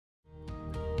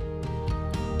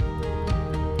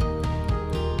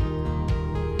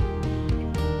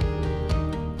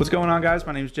What's going on, guys?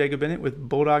 My name is Jacob Bennett with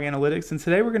Bulldog Analytics, and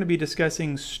today we're going to be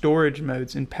discussing storage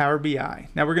modes in Power BI.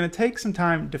 Now we're going to take some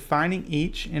time defining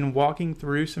each and walking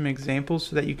through some examples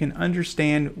so that you can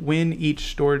understand when each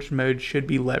storage mode should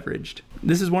be leveraged.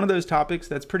 This is one of those topics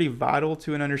that's pretty vital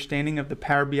to an understanding of the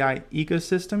Power BI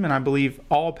ecosystem, and I believe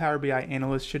all Power BI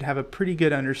analysts should have a pretty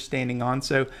good understanding on,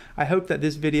 so I hope that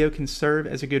this video can serve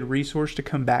as a good resource to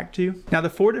come back to. Now the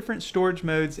 4 different storage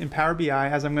modes in Power BI,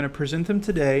 as I'm going to present them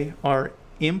today, are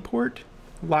import,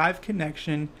 live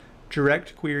connection,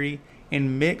 direct query,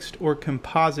 and mixed or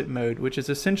composite mode, which is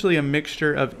essentially a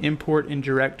mixture of import and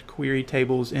direct query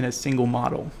tables in a single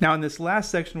model. Now in this last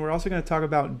section, we're also going to talk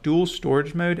about dual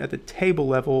storage mode at the table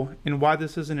level and why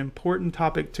this is an important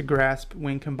topic to grasp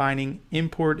when combining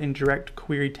import and direct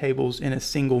query tables in a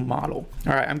single model.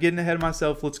 All right, I'm getting ahead of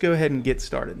myself. Let's go ahead and get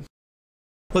started.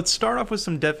 Let's start off with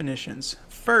some definitions.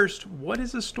 First, what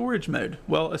is a storage mode?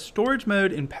 Well, a storage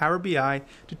mode in Power BI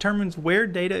determines where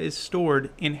data is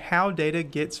stored and how data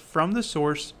gets from the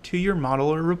source to your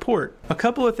model or report. A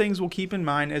couple of things we'll keep in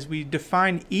mind as we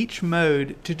define each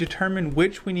mode to determine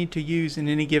which we need to use in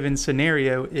any given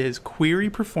scenario is query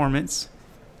performance,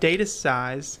 data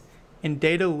size, and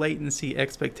data latency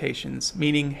expectations,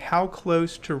 meaning how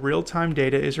close to real-time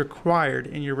data is required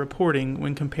in your reporting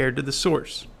when compared to the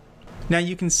source. Now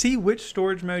you can see which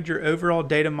storage mode your overall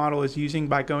data model is using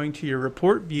by going to your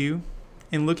report view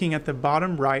and looking at the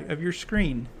bottom right of your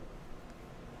screen.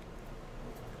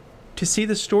 To see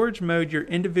the storage mode your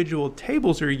individual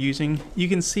tables are using, you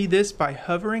can see this by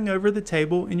hovering over the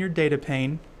table in your data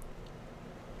pane,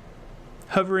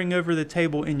 hovering over the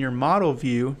table in your model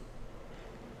view,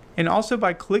 and also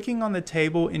by clicking on the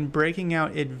table and breaking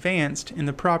out advanced in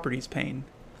the properties pane.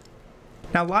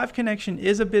 Now live connection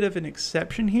is a bit of an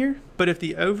exception here, but if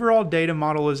the overall data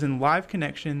model is in live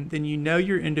connection, then you know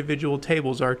your individual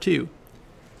tables are too.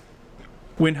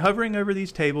 When hovering over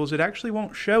these tables, it actually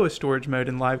won't show a storage mode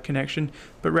in live connection,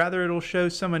 but rather it'll show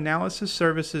some analysis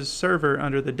services server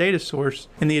under the data source,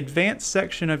 and the advanced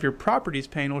section of your properties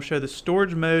pane will show the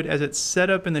storage mode as it's set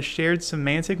up in the shared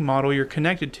semantic model you're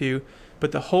connected to,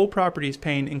 but the whole properties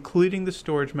pane, including the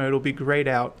storage mode, will be grayed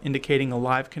out, indicating a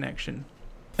live connection.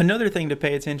 Another thing to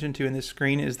pay attention to in this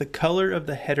screen is the color of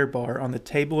the header bar on the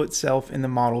table itself in the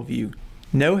model view.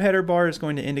 No header bar is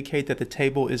going to indicate that the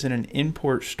table is in an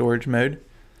import storage mode.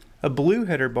 A blue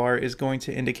header bar is going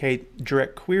to indicate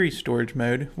direct query storage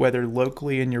mode, whether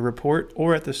locally in your report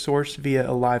or at the source via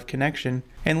a live connection.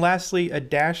 And lastly, a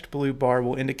dashed blue bar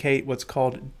will indicate what's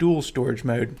called dual storage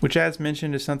mode, which as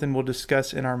mentioned is something we'll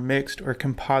discuss in our mixed or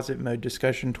composite mode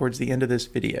discussion towards the end of this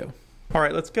video. All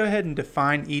right, let's go ahead and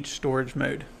define each storage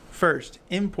mode. First,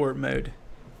 import mode.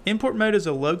 Import mode is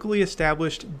a locally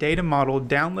established data model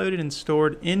downloaded and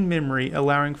stored in memory,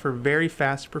 allowing for very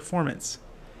fast performance.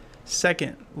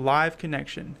 Second, live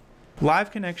connection.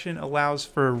 Live connection allows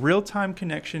for a real-time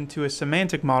connection to a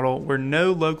semantic model where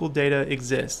no local data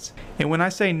exists. And when I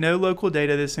say no local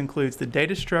data, this includes the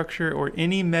data structure or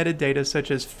any metadata such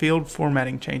as field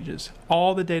formatting changes.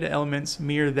 All the data elements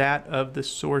mirror that of the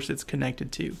source it's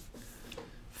connected to.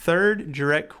 Third,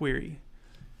 direct query.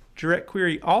 Direct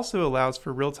query also allows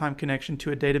for real-time connection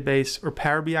to a database or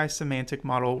Power BI semantic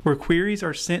model where queries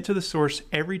are sent to the source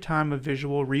every time a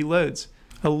visual reloads.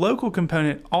 A local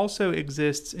component also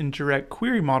exists in direct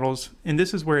query models, and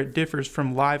this is where it differs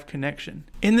from live connection.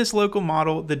 In this local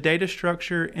model, the data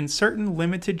structure and certain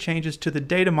limited changes to the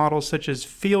data model such as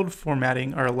field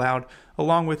formatting are allowed,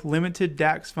 along with limited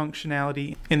DAX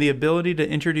functionality and the ability to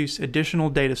introduce additional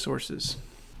data sources.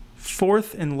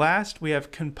 Fourth and last, we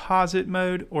have composite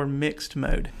mode or mixed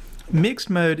mode. Mixed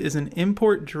mode is an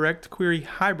import direct query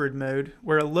hybrid mode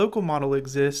where a local model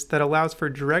exists that allows for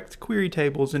direct query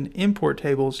tables and import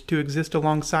tables to exist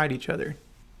alongside each other.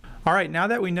 All right, now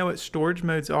that we know what storage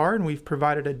modes are and we've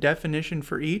provided a definition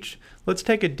for each, let's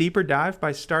take a deeper dive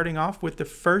by starting off with the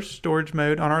first storage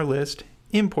mode on our list,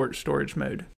 import storage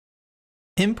mode.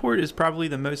 Import is probably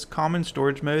the most common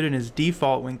storage mode and is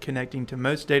default when connecting to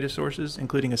most data sources,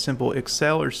 including a simple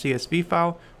Excel or CSV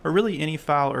file, or really any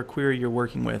file or query you're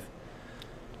working with.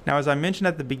 Now, as I mentioned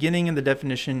at the beginning in the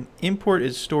definition, import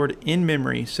is stored in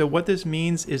memory, so what this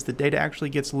means is the data actually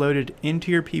gets loaded into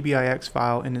your PBIX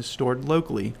file and is stored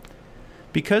locally.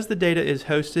 Because the data is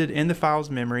hosted in the file's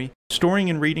memory, storing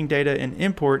and reading data in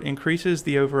import increases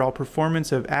the overall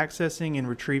performance of accessing and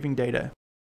retrieving data.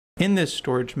 In this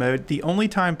storage mode, the only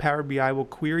time Power BI will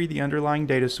query the underlying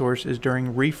data source is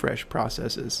during refresh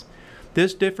processes.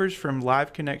 This differs from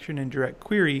live connection and direct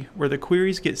query, where the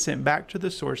queries get sent back to the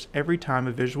source every time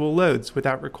a visual loads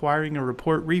without requiring a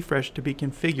report refresh to be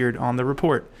configured on the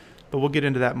report, but we'll get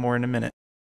into that more in a minute.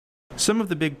 Some of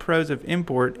the big pros of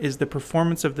import is the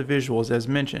performance of the visuals as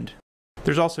mentioned.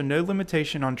 There's also no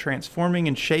limitation on transforming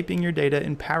and shaping your data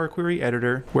in Power Query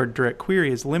Editor, where Direct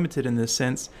Query is limited in this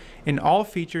sense, and all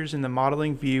features in the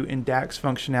modeling view and DAX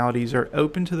functionalities are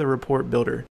open to the report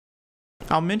builder.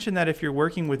 I'll mention that if you're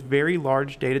working with very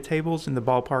large data tables in the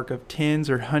ballpark of tens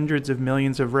or hundreds of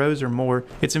millions of rows or more,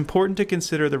 it's important to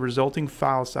consider the resulting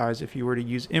file size if you were to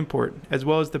use import, as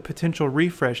well as the potential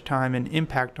refresh time and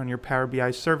impact on your Power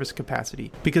BI service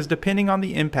capacity, because depending on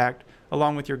the impact,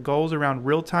 along with your goals around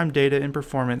real-time data and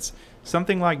performance,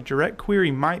 something like Direct Query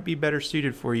might be better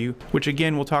suited for you, which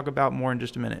again we'll talk about more in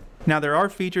just a minute. Now there are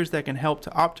features that can help to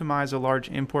optimize a large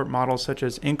import model, such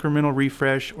as incremental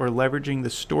refresh or leveraging the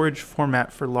storage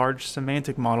format for large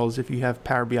semantic models if you have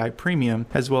Power BI Premium,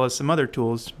 as well as some other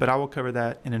tools, but I will cover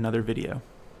that in another video.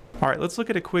 Alright, let's look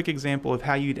at a quick example of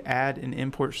how you'd add an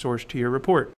import source to your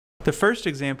report. The first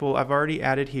example I've already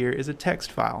added here is a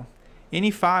text file. Any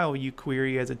file you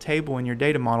query as a table in your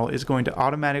data model is going to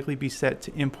automatically be set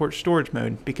to import storage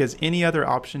mode because any other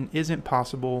option isn't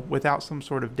possible without some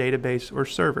sort of database or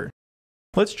server.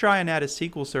 Let's try and add a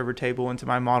SQL Server table into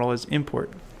my model as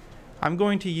import. I'm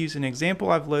going to use an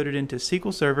example I've loaded into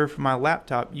SQL Server from my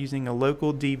laptop using a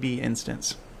local DB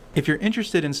instance. If you're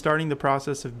interested in starting the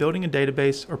process of building a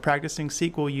database or practicing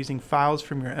SQL using files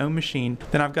from your own machine,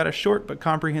 then I've got a short but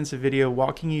comprehensive video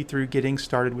walking you through getting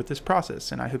started with this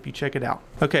process, and I hope you check it out.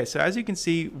 Okay, so as you can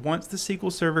see, once the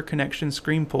SQL Server connection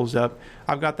screen pulls up,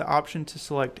 I've got the option to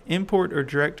select Import or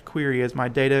Direct Query as my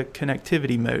data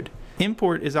connectivity mode.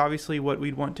 Import is obviously what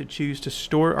we'd want to choose to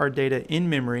store our data in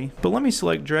memory, but let me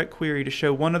select Direct Query to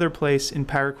show one other place in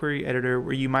Power Query Editor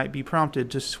where you might be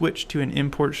prompted to switch to an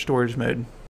import storage mode.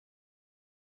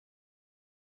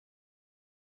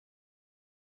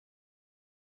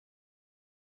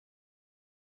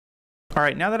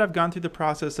 Alright, now that I've gone through the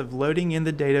process of loading in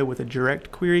the data with a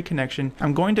Direct Query connection,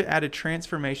 I'm going to add a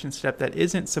transformation step that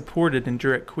isn't supported in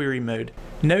Direct Query mode.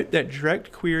 Note that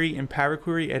Direct Query in Power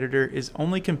Query Editor is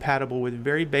only compatible with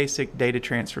very basic data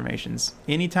transformations.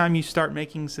 Anytime you start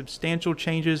making substantial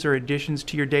changes or additions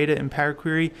to your data in Power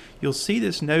Query, you'll see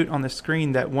this note on the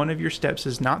screen that one of your steps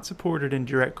is not supported in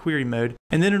Direct Query mode,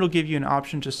 and then it'll give you an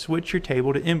option to switch your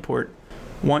table to import.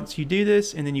 Once you do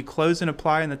this and then you close and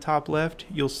apply in the top left,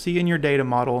 you'll see in your data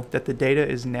model that the data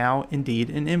is now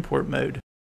indeed in import mode.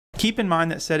 Keep in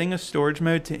mind that setting a storage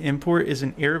mode to import is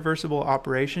an irreversible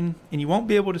operation and you won't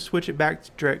be able to switch it back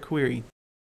to Direct Query.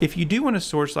 If you do want a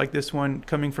source like this one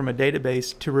coming from a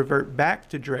database to revert back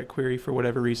to Direct Query for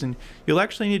whatever reason, you'll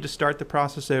actually need to start the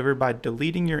process over by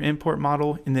deleting your import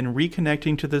model and then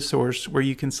reconnecting to the source where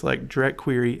you can select Direct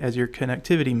Query as your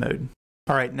connectivity mode.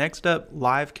 Alright, next up,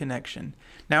 live connection.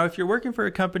 Now if you're working for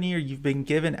a company or you've been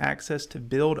given access to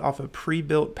build off a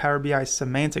pre-built Power BI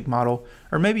semantic model,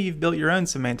 or maybe you've built your own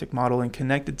semantic model and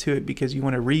connected to it because you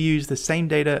want to reuse the same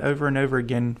data over and over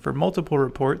again for multiple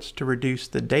reports to reduce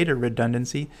the data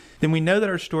redundancy, then we know that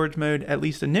our storage mode, at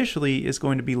least initially, is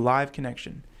going to be live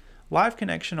connection. Live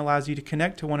connection allows you to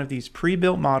connect to one of these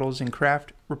pre-built models and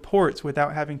craft reports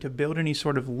without having to build any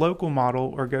sort of local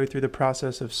model or go through the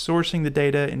process of sourcing the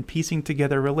data and piecing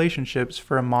together relationships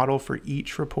for a model for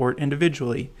each report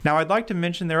individually. Now I'd like to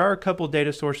mention there are a couple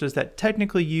data sources that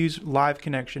technically use live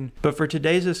connection, but for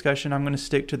today's discussion I'm going to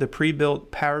stick to the pre-built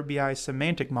Power BI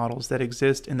semantic models that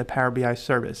exist in the Power BI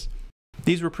service.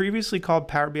 These were previously called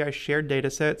Power BI shared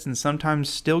datasets and sometimes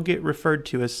still get referred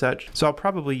to as such, so I'll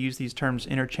probably use these terms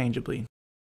interchangeably.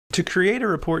 To create a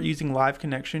report using live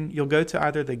connection, you'll go to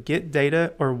either the Get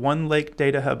Data or OneLake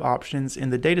Data Hub options in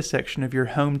the Data section of your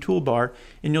Home toolbar,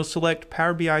 and you'll select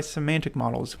Power BI Semantic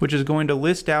Models, which is going to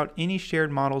list out any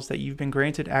shared models that you've been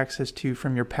granted access to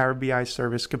from your Power BI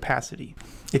service capacity.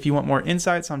 If you want more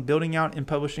insights on building out and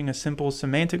publishing a simple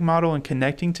semantic model and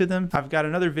connecting to them, I've got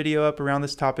another video up around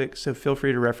this topic, so feel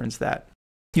free to reference that.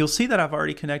 You'll see that I've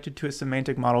already connected to a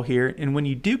semantic model here, and when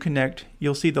you do connect,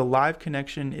 you'll see the live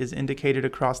connection is indicated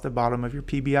across the bottom of your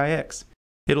PBIX.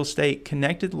 It'll state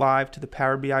connected live to the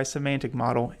Power BI semantic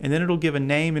model, and then it'll give a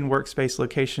name and workspace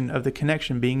location of the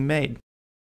connection being made.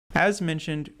 As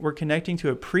mentioned, we're connecting to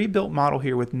a pre-built model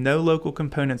here with no local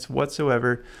components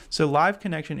whatsoever, so live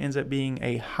connection ends up being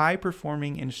a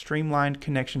high-performing and streamlined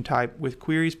connection type with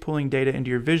queries pulling data into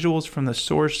your visuals from the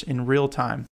source in real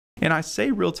time. And I say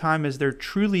real time as there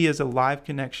truly is a live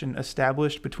connection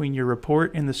established between your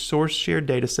report and the source shared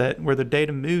dataset where the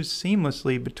data moves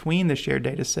seamlessly between the shared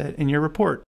dataset and your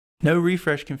report. No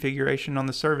refresh configuration on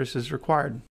the service is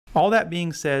required. All that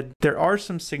being said, there are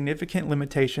some significant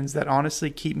limitations that honestly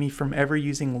keep me from ever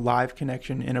using live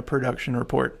connection in a production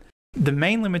report. The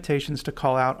main limitations to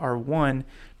call out are 1,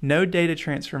 no data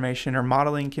transformation or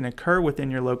modeling can occur within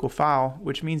your local file,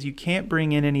 which means you can't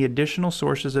bring in any additional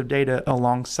sources of data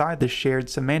alongside the shared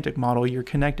semantic model you're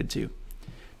connected to.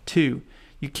 2,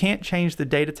 you can't change the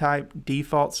data type,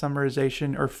 default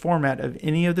summarization, or format of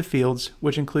any of the fields,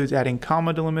 which includes adding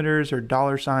comma delimiters or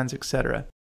dollar signs, etc.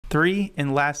 3,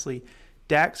 and lastly,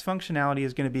 DAX functionality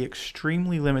is going to be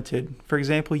extremely limited. For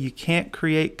example, you can't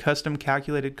create custom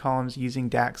calculated columns using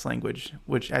DAX language,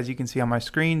 which as you can see on my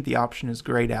screen, the option is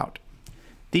grayed out.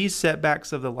 These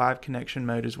setbacks of the live connection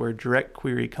mode is where direct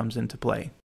query comes into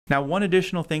play. Now, one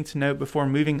additional thing to note before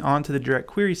moving on to the direct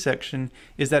query section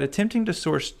is that attempting to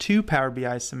source two Power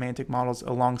BI semantic models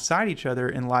alongside each other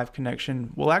in live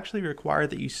connection will actually require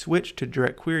that you switch to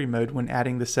direct query mode when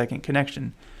adding the second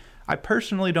connection. I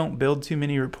personally don't build too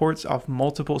many reports off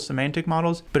multiple semantic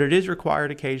models, but it is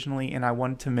required occasionally, and I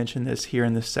wanted to mention this here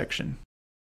in this section.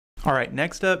 All right,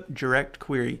 next up, direct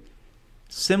query.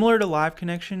 Similar to live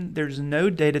connection, there's no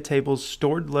data tables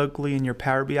stored locally in your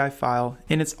Power BI file,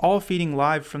 and it's all feeding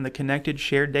live from the connected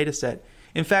shared dataset.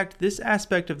 In fact, this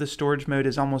aspect of the storage mode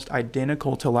is almost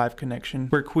identical to live connection,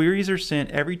 where queries are sent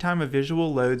every time a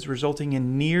visual loads, resulting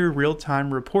in near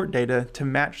real-time report data to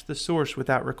match the source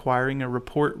without requiring a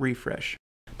report refresh.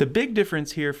 The big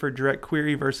difference here for direct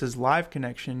query versus live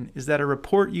connection is that a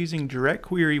report using direct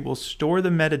query will store the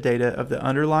metadata of the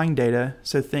underlying data,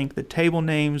 so think the table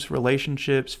names,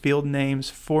 relationships, field names,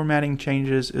 formatting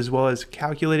changes, as well as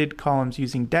calculated columns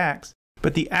using DAX,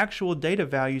 but the actual data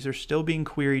values are still being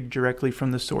queried directly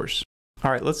from the source.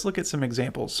 All right, let's look at some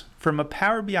examples. From a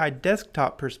Power BI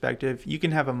desktop perspective, you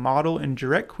can have a model in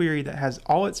direct query that has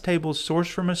all its tables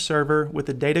sourced from a server with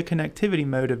the data connectivity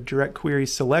mode of direct query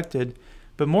selected,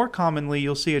 but more commonly,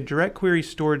 you'll see a direct query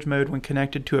storage mode when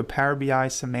connected to a Power BI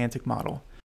semantic model.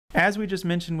 As we just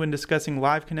mentioned when discussing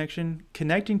live connection,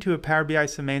 connecting to a Power BI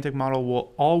semantic model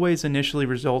will always initially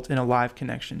result in a live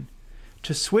connection.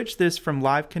 To switch this from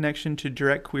live connection to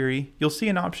direct query, you'll see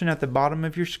an option at the bottom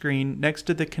of your screen next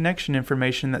to the connection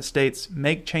information that states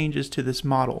 "Make changes to this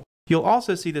model." You'll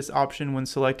also see this option when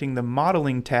selecting the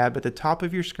Modeling tab at the top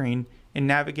of your screen and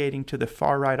navigating to the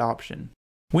far right option.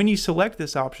 When you select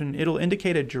this option, it'll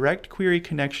indicate a direct query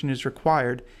connection is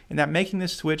required and that making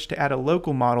this switch to add a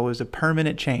local model is a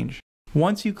permanent change.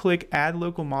 Once you click Add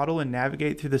Local Model and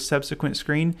navigate through the subsequent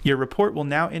screen, your report will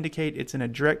now indicate it's in a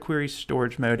direct query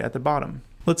storage mode at the bottom.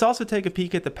 Let's also take a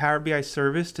peek at the Power BI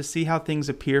service to see how things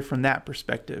appear from that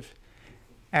perspective.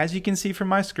 As you can see from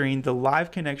my screen, the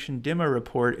live connection demo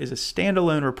report is a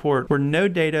standalone report where no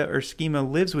data or schema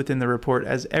lives within the report,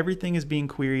 as everything is being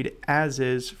queried as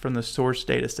is from the source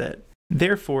dataset.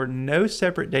 Therefore, no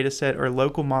separate dataset or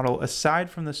local model aside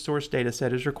from the source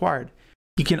dataset is required.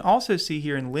 You can also see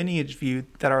here in Lineage View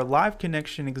that our live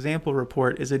connection example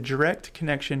report is a direct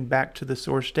connection back to the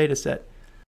source dataset.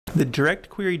 The direct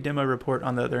query demo report,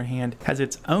 on the other hand, has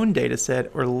its own dataset,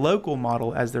 or local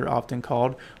model as they're often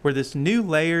called, where this new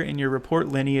layer in your report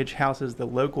lineage houses the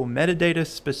local metadata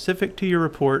specific to your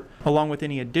report, along with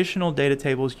any additional data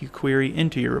tables you query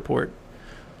into your report.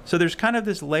 So there's kind of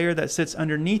this layer that sits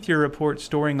underneath your report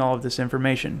storing all of this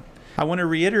information. I want to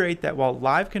reiterate that while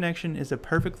live connection is a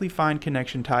perfectly fine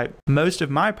connection type, most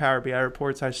of my Power BI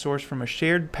reports I source from a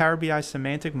shared Power BI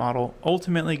semantic model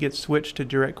ultimately get switched to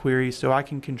direct query so I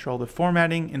can control the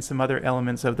formatting and some other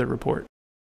elements of the report.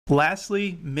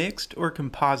 Lastly, mixed or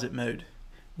composite mode.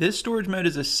 This storage mode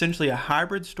is essentially a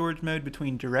hybrid storage mode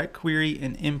between direct query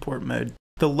and import mode.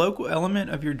 The local element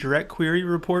of your direct query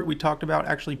report we talked about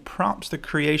actually prompts the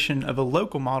creation of a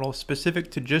local model specific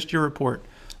to just your report.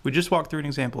 We just walked through an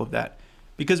example of that.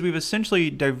 Because we've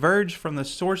essentially diverged from the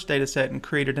source dataset and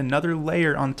created another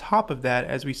layer on top of that,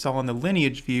 as we saw in the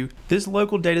lineage view, this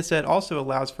local dataset also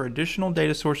allows for additional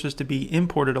data sources to be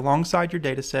imported alongside your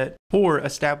dataset or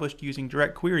established using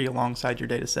direct query alongside your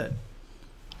dataset.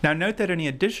 Now note that any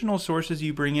additional sources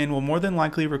you bring in will more than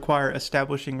likely require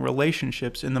establishing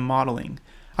relationships in the modeling.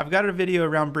 I've got a video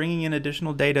around bringing in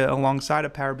additional data alongside a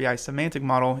Power BI semantic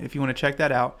model if you want to check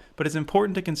that out, but it's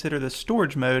important to consider the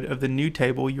storage mode of the new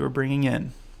table you are bringing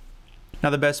in. Now,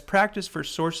 the best practice for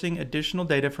sourcing additional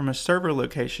data from a server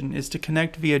location is to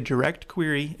connect via direct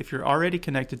query if you're already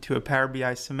connected to a Power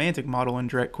BI semantic model in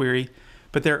direct query,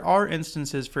 but there are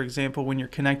instances, for example, when you're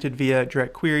connected via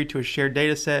direct query to a shared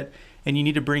dataset and you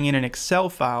need to bring in an Excel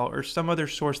file or some other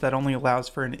source that only allows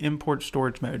for an import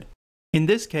storage mode. In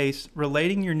this case,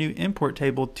 relating your new import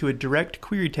table to a direct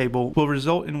query table will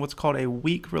result in what's called a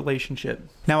weak relationship.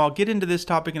 Now, I'll get into this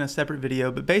topic in a separate video,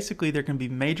 but basically there can be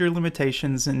major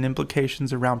limitations and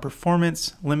implications around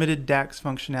performance, limited DAX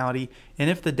functionality, and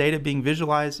if the data being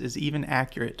visualized is even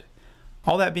accurate.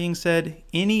 All that being said,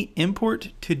 any import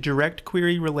to direct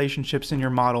query relationships in your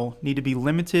model need to be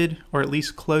limited or at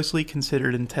least closely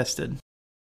considered and tested.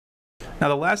 Now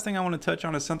the last thing I want to touch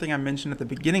on is something I mentioned at the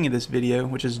beginning of this video,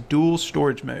 which is dual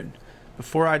storage mode.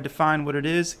 Before I define what it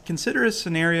is, consider a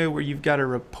scenario where you've got a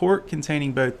report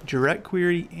containing both direct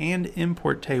query and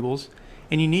import tables,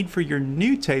 and you need for your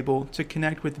new table to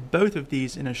connect with both of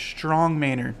these in a strong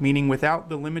manner, meaning without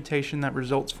the limitation that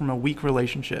results from a weak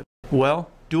relationship.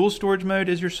 Well, dual storage mode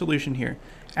is your solution here.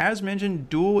 As mentioned,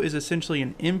 dual is essentially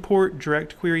an import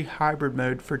direct query hybrid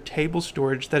mode for table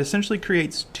storage that essentially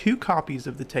creates two copies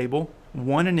of the table,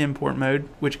 one in import mode,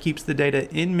 which keeps the data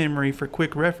in memory for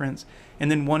quick reference, and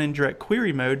then one in direct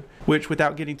query mode, which,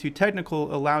 without getting too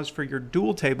technical, allows for your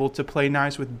dual table to play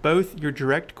nice with both your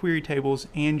direct query tables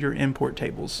and your import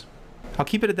tables. I'll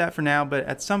keep it at that for now, but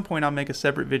at some point I'll make a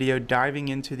separate video diving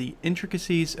into the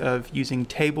intricacies of using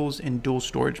tables in dual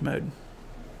storage mode.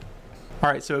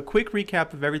 Alright, so a quick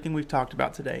recap of everything we've talked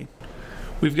about today.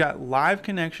 We've got live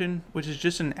connection, which is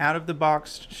just an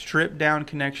out-of-the-box, stripped-down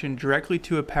connection directly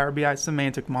to a Power BI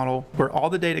semantic model where all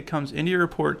the data comes into your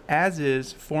report as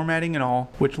is, formatting and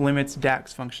all, which limits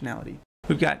DAX functionality.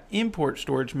 We've got import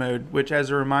storage mode, which,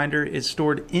 as a reminder, is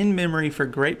stored in memory for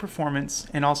great performance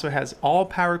and also has all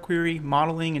Power Query,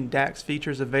 modeling, and DAX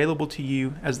features available to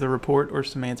you as the report or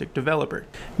semantic developer.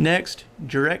 Next,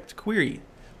 direct query.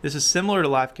 This is similar to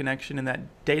live connection in that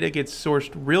data gets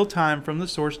sourced real time from the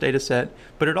source data set,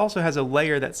 but it also has a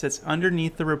layer that sits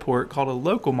underneath the report called a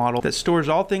local model that stores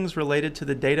all things related to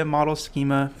the data model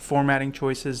schema, formatting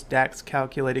choices, DAX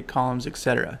calculated columns,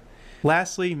 etc.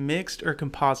 Lastly, mixed or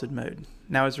composite mode.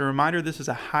 Now, as a reminder, this is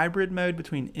a hybrid mode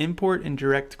between import and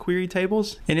direct query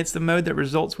tables, and it's the mode that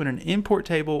results when an import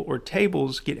table or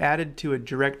tables get added to a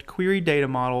direct query data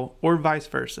model or vice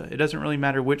versa. It doesn't really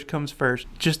matter which comes first,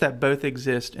 just that both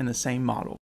exist in the same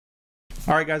model.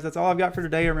 Alright guys, that's all I've got for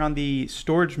today around the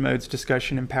storage modes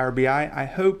discussion in Power BI. I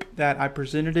hope that I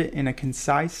presented it in a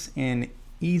concise and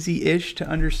easy-ish to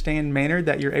understand manner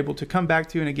that you're able to come back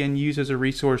to and again use as a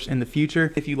resource in the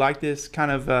future. If you like this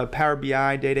kind of Power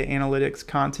BI data analytics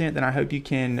content, then I hope you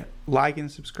can like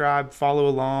and subscribe, follow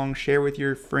along, share with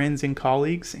your friends and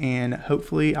colleagues, and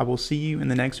hopefully I will see you in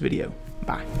the next video.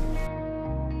 Bye.